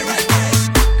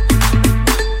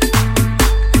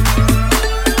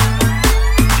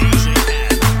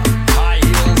 High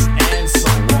heels and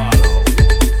Serato.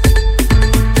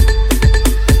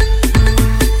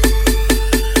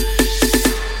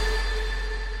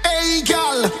 Hey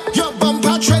girl, your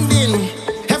bumper trending.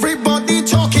 Everybody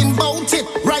talking about it.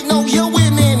 Right now you're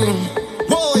winning.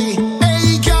 Boy,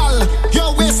 hey girl,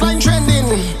 your waistline trending.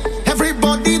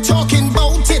 Everybody talking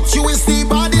about it. You is the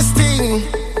baddest thing.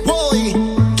 Boy,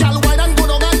 girl, wine and go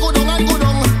down and go down and go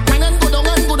down. Wine and go down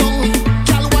and go down.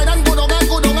 Girl, wine and go down and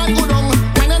go down and go down.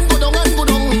 Wine and go down and go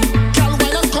down. Girl,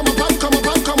 wine and come up and come up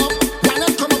and come up. Wine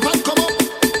and come up and come up.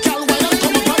 Girl, wine and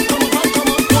come up and come up and come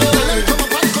up. Wine and come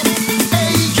up and come up.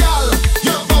 Hey girl,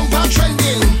 your bumper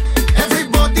trending.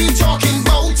 Everybody talking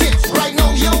about it. Right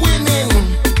now you're winning.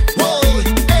 Whoa,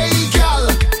 hey girl,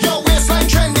 your waistline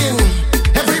trending.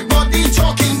 Everybody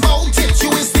talking about it.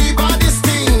 You is the baddest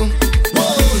thing.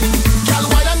 Whoa, girl,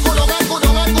 wine and go down and go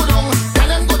down and go down.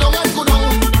 Wine and go down and go down.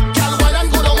 Girl, wine and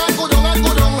go down and go down and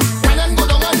go down. Wine and go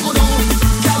down and go down.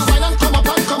 Girl, wine and come up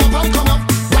and come up and come up.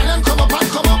 Wine and come up and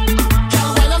come up. Girl,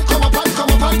 wine and come up and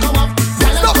come up and come up.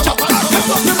 Wine and come up and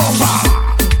come up.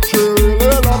 She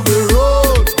really love the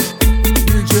road.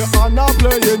 DJ Anna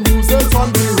playing music on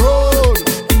the road.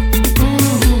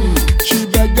 She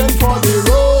begging for the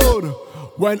road.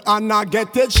 When Anna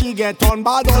get it, she get on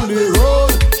bad on the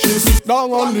road. She sit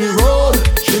down on the road.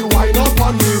 She wind up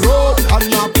on the road.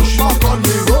 Anna push back on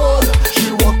the road.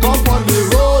 She walk up on the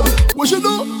road. What she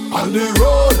do? On the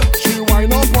road. She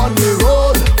wind up on the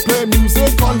road. Play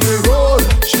music on the road.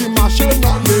 She mashing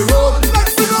on the road.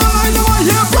 Next thing all I know, I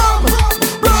hear from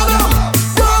Anna.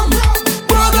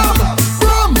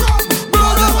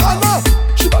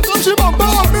 She back up, she bump up.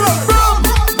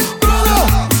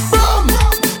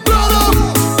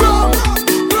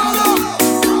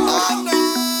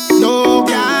 No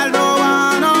girl, no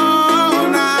one, no,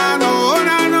 nah, no,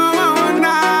 nah, no,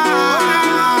 nah,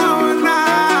 nah.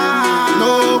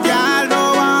 No girl, no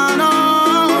one, no,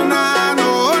 nah, no,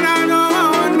 nah, no,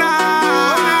 nah,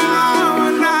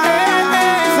 nah.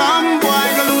 Some boy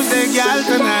go lose their girl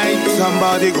tonight.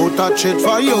 Somebody go touch it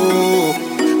for you.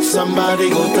 Somebody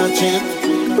go touch it.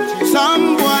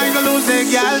 Some boy go lose their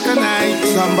girl tonight.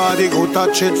 Somebody go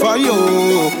touch it for you.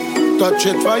 Touch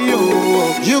it for you.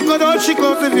 You could hold she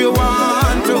close if you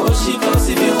want to. She close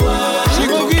if you want. She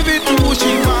go give it to who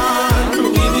she want to.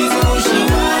 Give it to who she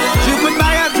want. You could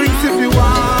buy her drinks if you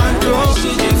want to. She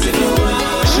drinks if you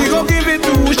want. She go give it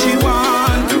to who she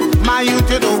want to. My youth,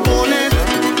 you don't hold it.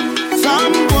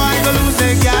 Some boy go lose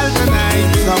their girl tonight.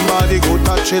 Somebody go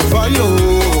touch it for you.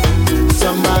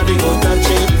 Somebody go touch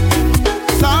it.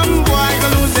 Some boy go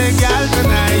lose their girl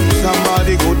tonight.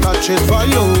 it for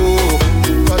you.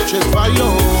 Touch it for you.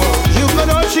 You can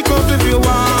know she comes if you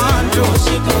want to.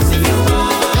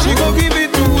 She gon' give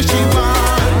it to who she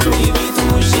want to.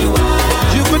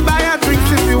 You could buy her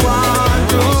drinks if you want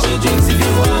to.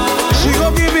 She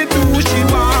gon' give it to who she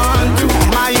want to.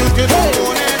 My youth is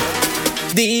on it.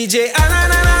 DJ Anna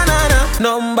na na na na,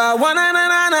 number one na na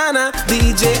na na na.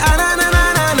 DJ Anna na na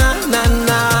na na na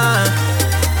na.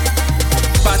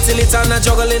 Party lit and a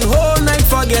juggling whole night,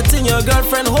 forgetting your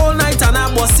girlfriend whole night and a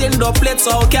busting the plates.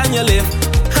 How can you live?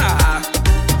 Ha!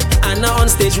 And now on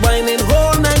stage whining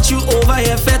whole night, you over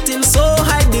here fetting so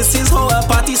high. This is how a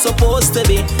party supposed to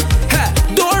be. Ha!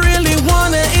 Don't really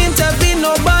wanna intervene,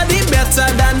 nobody better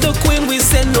than the queen. We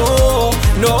say no,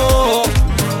 no.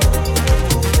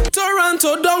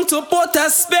 Toronto down to Port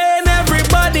of Spain,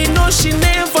 everybody know she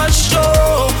name for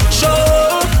show,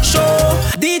 show, show.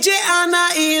 DJ Anna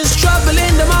is trouble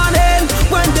in the morning.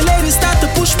 When the ladies start to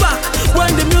push back,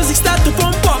 when the music start to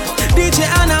pump up, DJ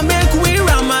Anna make we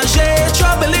ramage.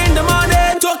 Trouble in the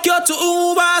morning. Tokyo to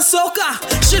Uber, soca.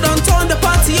 She done turn the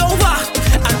party over,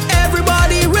 and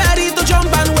everybody ready to jump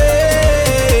and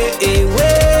way,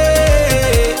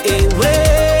 way, way.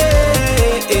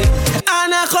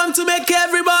 Anna come to make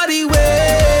everybody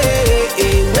way,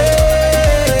 way,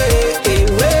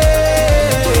 way.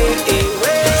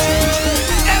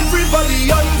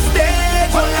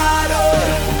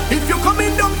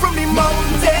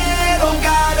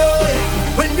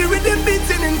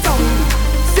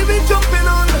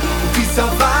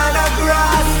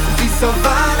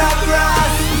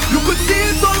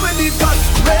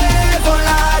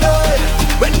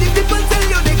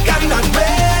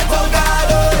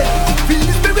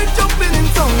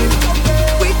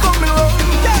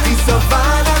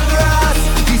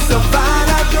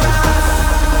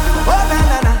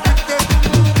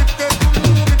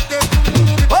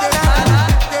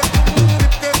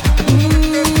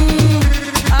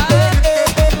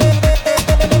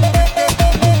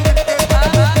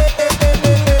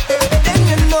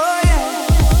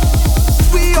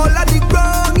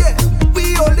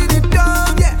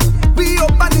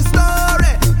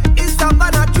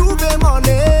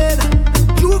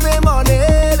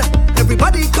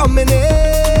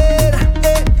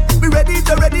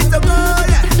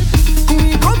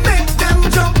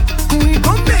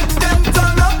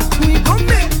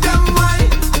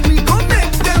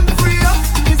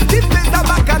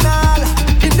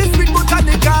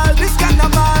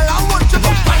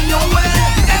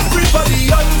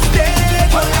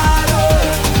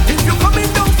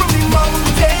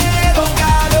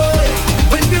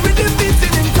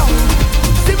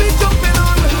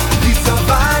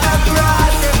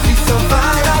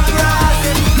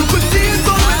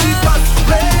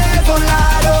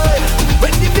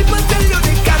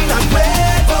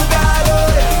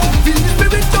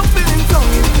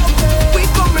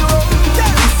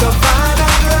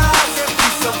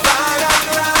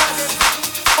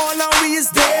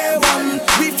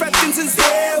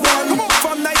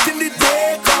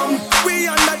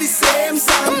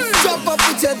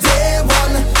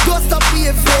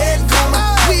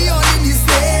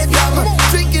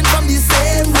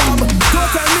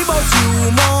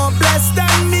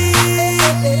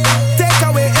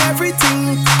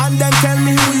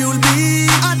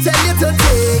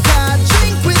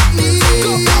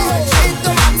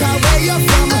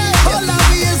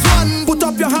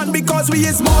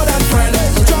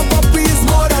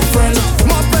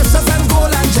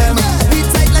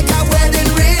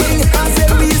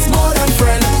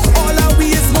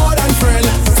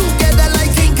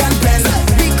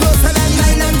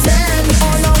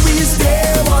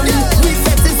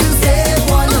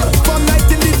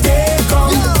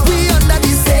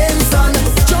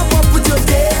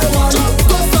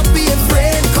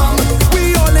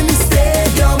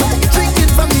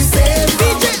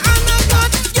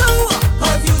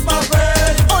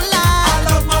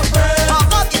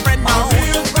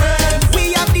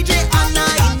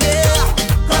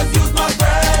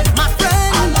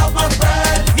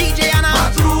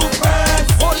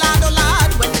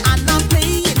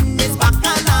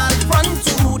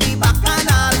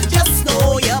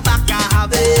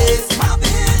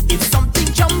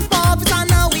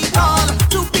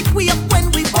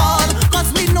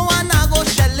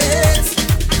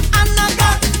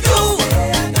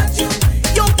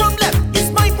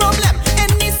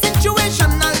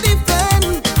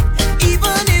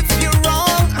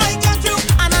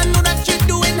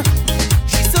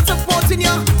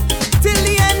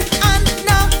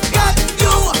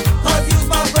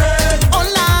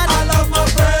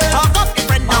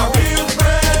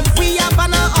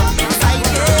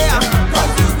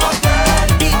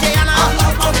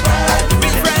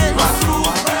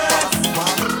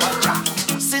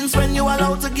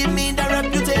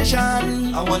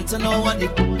 to know what you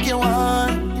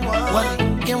want, what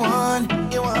you want.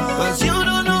 Cause you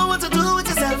don't know what to do with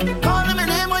yourself. Calling my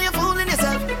name while you're fooling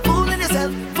yourself, fooling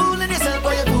yourself, fooling yourself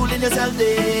while you're fooling yourself.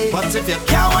 But if you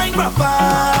can't wine proper,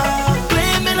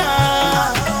 blame me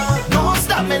now. No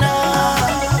stop me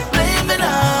now, blame me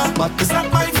now. But it's not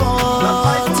my fault, not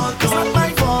my fault. It's not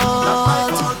my fault,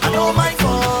 I know my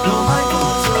fault, no my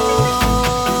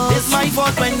fault. It's my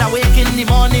fault when I wake in the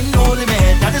morning, holding my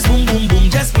head. That is boom, boom, boom,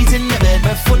 just beating my bed.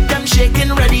 My foot them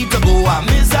shaking, ready to go. I'm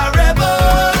miserable.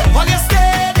 While you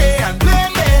stay there and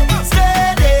blame me,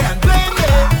 stay there and blame me.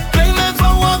 Blame me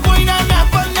for what going on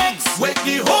happen next. Wake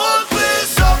the whole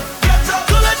place up, get up,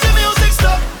 to let the music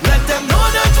stop. Let them know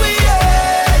that we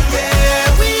are,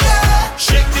 yeah, we are.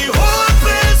 Shake the whole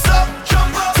place up,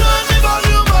 jump up, turn the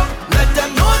volume up. Let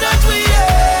them know that we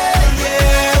are,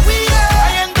 yeah, we are.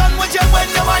 I ain't done with you when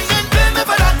you whine and blame me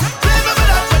for that. Blame me for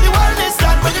that when you want this,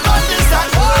 that when you got this, that.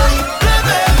 Why? Blame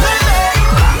me, blame me,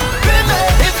 blame me.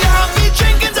 If you have me,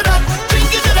 drink into that,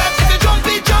 drink into that. If you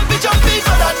jumpy, jumpy, jumpy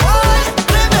for that. Why?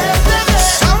 Blame me, blame me.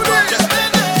 Just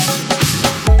blame me.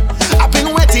 I've been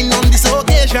waiting on this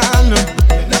occasion.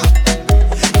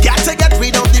 Got to get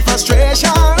rid of the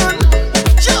frustration.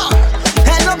 Sure.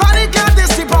 Ain't nobody got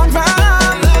this deep on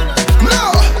van.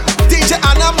 No. DJ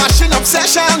Anna mashing up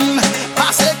session.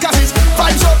 I say cause it's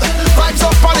vibes up,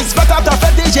 and it's better than the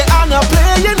DJ Anna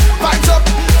playing. Vibes up,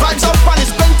 and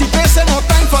it's plenty bass and no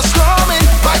time for strumming.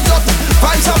 Vibes up,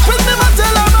 with me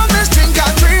till I'm on this drink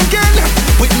and drinking.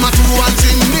 With my two hands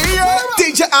in the air.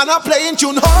 DJ Anna playing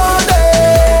tune all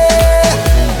day.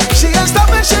 She ain't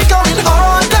stopping, she going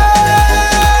all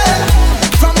day.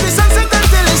 From the sunset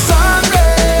until the sun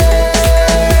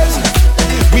rays.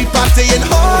 We partying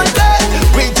all day,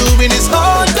 we doing this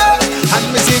all day. And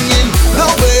me singing, no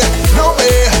way,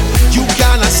 you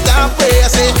cannot stop me. I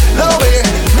say, no way,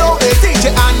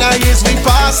 DJ Anna is we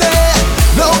passing.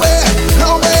 No way,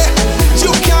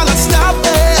 you cannot stop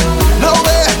me. No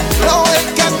way,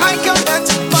 cause I can get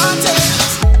party.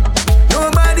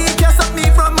 Nobody can stop me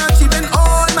from achieving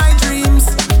all my dreams.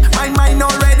 My mind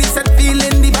already set,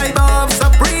 feeling the vibe of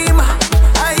supreme.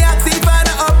 I ask the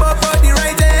Father above for the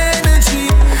right energy.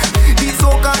 The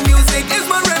soca music is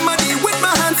my remedy. With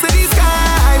my hands to the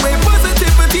sky, where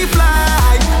positivity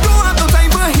fly. Don't have no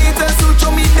time for haters who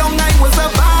throw me down, I will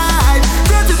survive.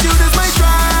 Gratitude is my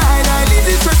stride, I leave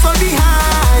the stress all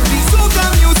behind. The soca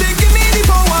music give me the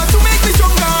power to make me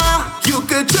stronger. You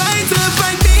could try to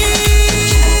find me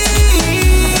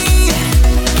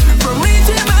from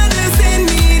reaching my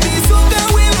destiny. The soca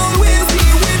will always be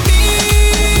with me.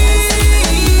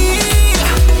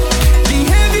 The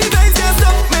heavy vibes just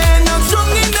up, man. I'm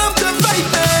strong enough to fight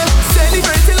them.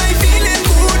 Celebrate till I feeling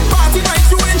good. Party vibes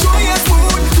to enjoy a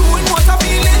mood. Doing what I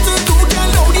feeling to do.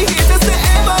 Can't allow the haters to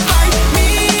ever fight me.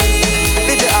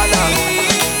 DJ Anna,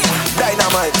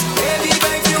 Dynamite, Heavy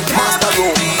vibes you can't Master fight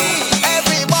Room. me.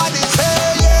 Everybody say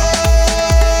yeah.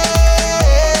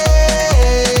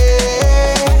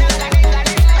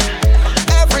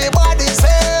 Everybody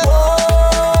say whoa.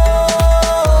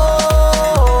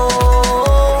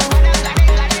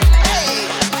 Hey.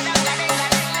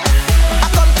 I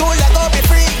come to let go be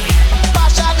free.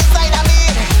 Passion inside of me.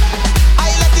 I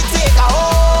let it take a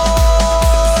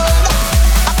hold.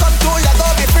 I come to let go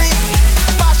be free.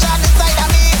 Passion inside of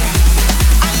me.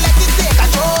 I let it take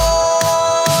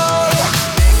control.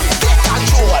 Take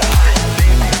control.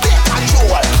 Take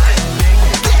control.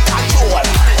 Take control.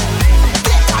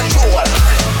 Take control.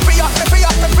 Free up me, free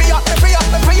up me, free up me, free up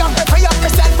me, free up me, free up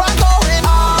myself and going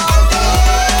all day.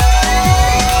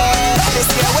 This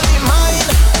year will be mine.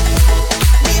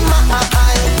 Be mine.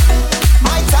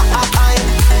 My time.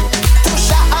 To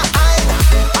shine.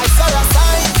 I saw a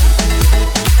sign.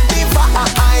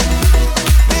 Divine.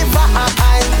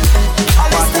 All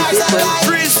the stars align.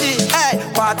 Hey,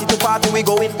 party to party we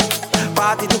going.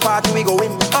 Party to party we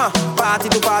going. Party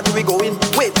to party we going.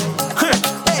 Wait.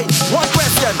 Hey, one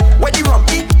question. Where the rum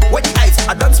eat? Where the ice?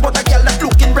 I dance but a girl that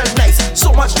looking real nice.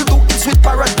 So much to do in sweet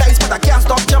paradise, but I can't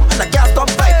stop jump and I can't stop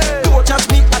fight. Don't judge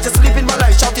me, I just living my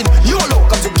life shouting YOLO,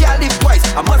 cause you can't live twice.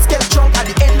 I must get drunk at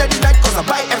the end of the night, cause I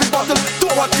buy every bottle.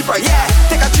 Don't want the price. Yeah,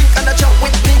 take a drink and a jump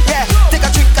with me. Yeah, take a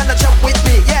drink and a jump with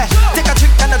me. Yeah, take a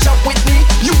drink and a jump with me.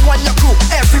 You and your crew,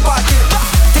 everybody.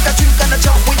 Take a drink and a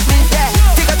jump with me. Yeah,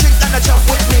 take a drink and a jump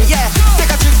with me. Yeah,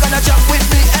 take a drink and a jump with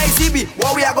me. Hey, CB,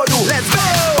 what we are gonna do? Let's go.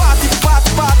 Party to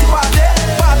party, party, party.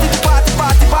 Party to party,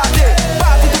 party, party.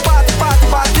 Party to party, party,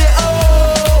 party.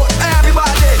 Oh,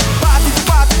 everybody. Party to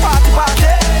party, party, party.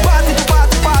 Party to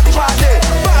party, party, party.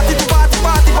 Party to party,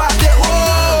 party, party.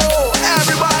 Oh,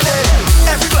 everybody.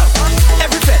 Every club,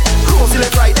 every fete. Cruise till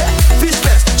Friday. Fish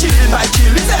fest, chilling by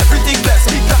chill. It's everything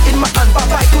blessed. Big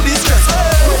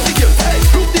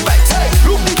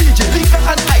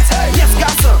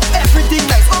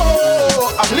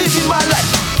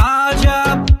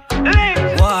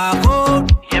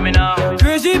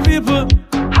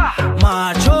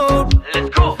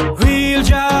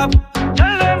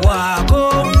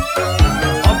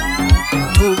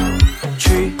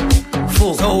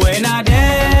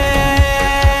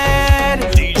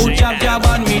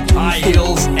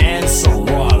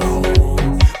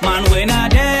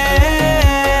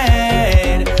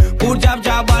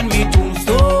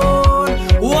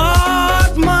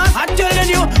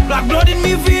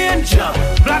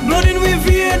vein. Black blood in we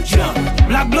vein.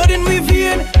 Black blood in we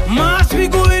vein. Mass we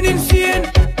going insane.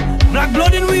 Black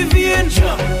blood in we vein.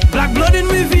 Black blood in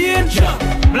we vein.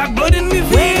 Black blood in we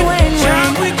vein.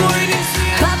 We going insane.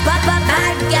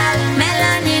 Bad girl,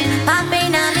 melanin,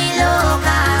 popping on me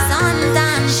loca.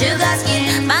 Suntan, sugar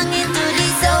skin, banging to the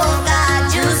soca.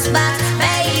 Juice box,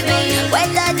 baby,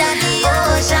 wetter than the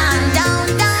ocean. Down,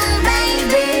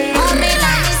 baby, mommy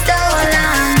like it's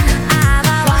stolen. I have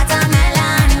a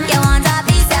watermelon, you want a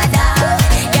piece of that?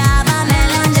 You have a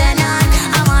melon, Jenon,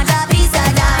 I want a piece of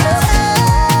that.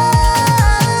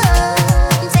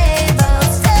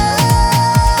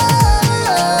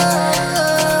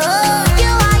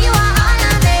 You are all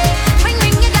of me. Ring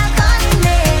ring, you got calling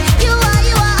me. You are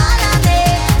all of me.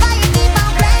 Why you keep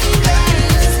on playing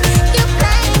games? You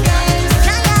playing games.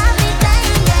 Now you have me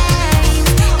playing games.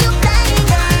 You playing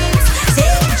games.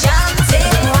 Take jump,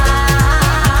 take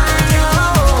wine,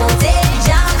 oh. Take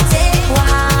jump, take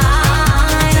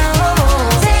wine, oh.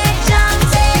 Take jump,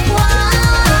 take wine.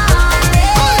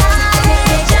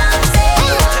 Take jump,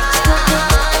 take wine.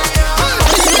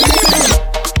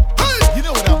 You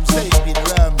know what I'm saying, Peter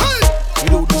Ram? We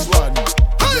do this one.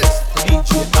 Yes, for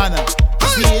DJ Anna.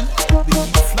 Seeing we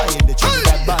keep flying the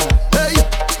Trinidad banner. Hey,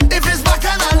 if it's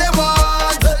bacchanal they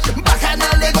want,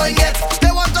 bacchanal they going get.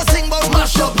 They want to sing about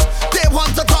mash up, they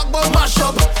want to talk about mash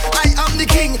up. I am the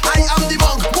king, I am the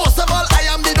monk. Most of all, I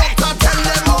am the doctor. Tell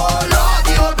them, oh Lord,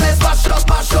 the whole place mash up,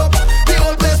 mash up. The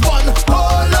whole place one.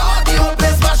 Oh Lord, the whole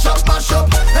place mash up, mash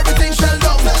up. Everything shell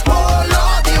down. Oh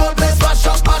Lord, the whole place mash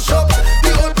up, mash up.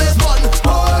 The whole place one.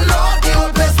 Oh Lord, the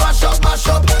whole place mash up, mash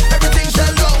up. Everything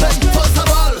shell down. First of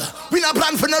all, we not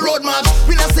plan for the road march.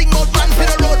 We not sing about plan for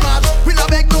the road march. We not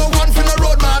beg no one for the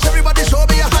road march. Everybody show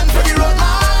me a hand for the road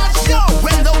march. Yo,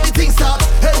 well now the thing starts.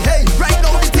 Hey, hey, right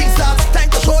now the thing starts. Time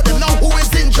to show them now who is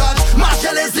in charge.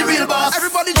 Marshall is the real boss.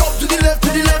 Everybody jump to the left, to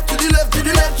the left, to the left, to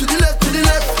the left, to the left, to the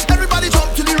left. Everybody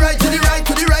jump to the right, to the right,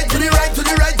 to the right, to the right, to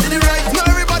the right, to the right. Now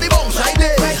everybody bounce right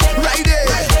there, right there,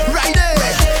 right there.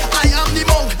 I am the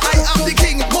monk, I am the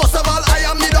king. Most of all, I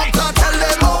am the doctor. Tell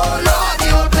them, oh Lord, the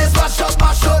whole place mash up,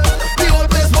 mash up. The whole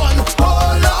place one.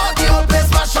 Oh Lord, the whole place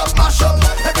mash up, mash up.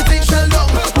 Everything shell down.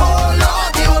 Oh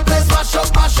Lord, the whole place mash up,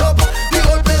 mash up. The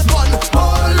whole place one.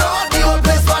 Oh Lord, the whole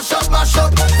place mash up, mash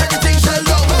up. Everything shell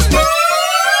down.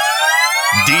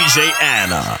 DJ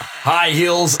Anna, High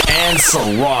Heels and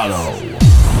Serato.